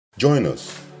Join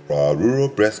us for our rural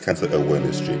breast cancer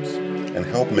awareness trips and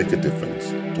help make a difference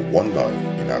to one life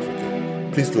in Africa.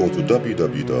 Please go to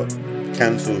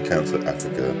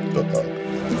www.cancelcancerafrica.org.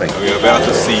 Thank you. We are about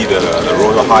to see the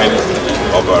Royal Highness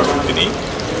of Benin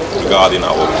regarding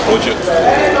our project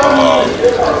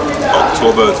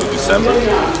October to December.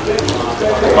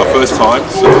 My first time,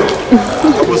 so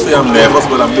I would say I'm nervous,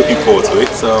 but I'm looking forward to it.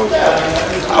 So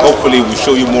hopefully we'll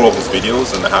show you more of these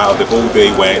videos and how the whole day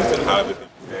went and how everything.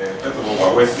 First of all,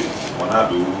 for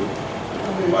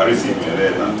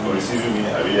receiving me,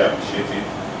 I really appreciate it.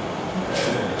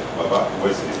 Baba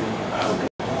Wesley.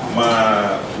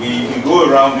 We go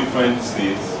around different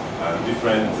states and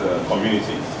different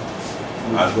communities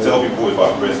and tell people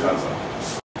about breast cancer.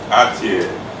 At here,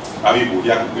 I'm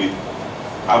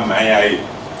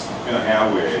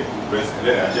breast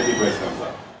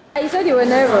cancer. You said you were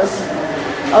nervous.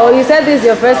 Oh, you said this is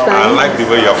your first time? I like the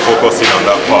way you're focusing on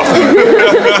that part.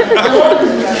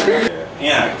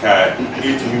 Yeah,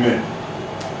 8 women.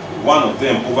 One of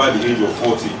them over the age of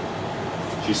 40.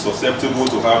 She's susceptible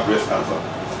to have breast cancer.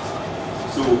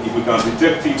 So if we can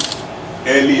detect it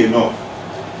early enough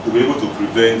to be able to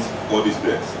prevent all these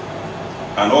deaths.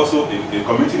 And also a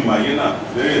community in Mayena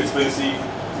is very expensive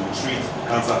to treat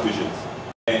cancer patients.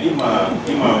 And in my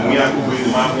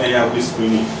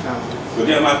screening. So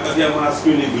they are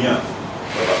screening here.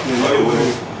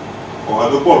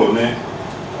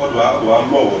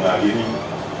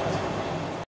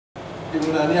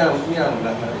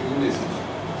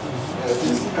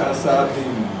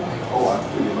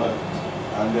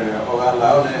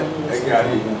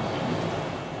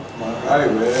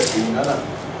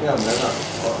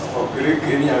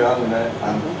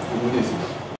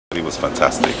 It was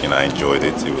fantastic, and I enjoyed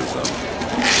it. It was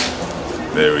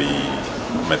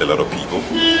met a lot of people,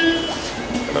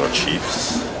 a lot of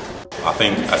chiefs. I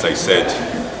think, as I said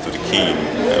to the king,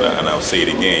 and I'll say it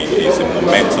again, it's a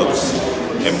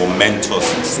momentous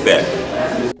step.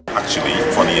 Actually,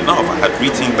 funny enough, I had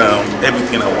written down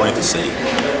everything I wanted to say,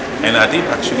 and I did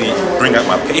actually bring out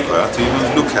my paper to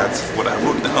even look at what I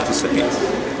wrote down to say.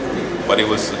 But it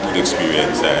was a good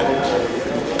experience.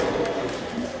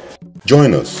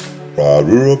 Join us for our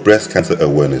rural breast cancer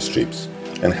awareness trips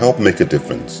and help make a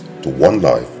difference to one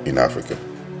life in Africa.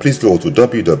 Please go to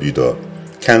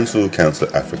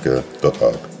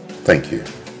www.cancelcancerafrica.org. Thank you.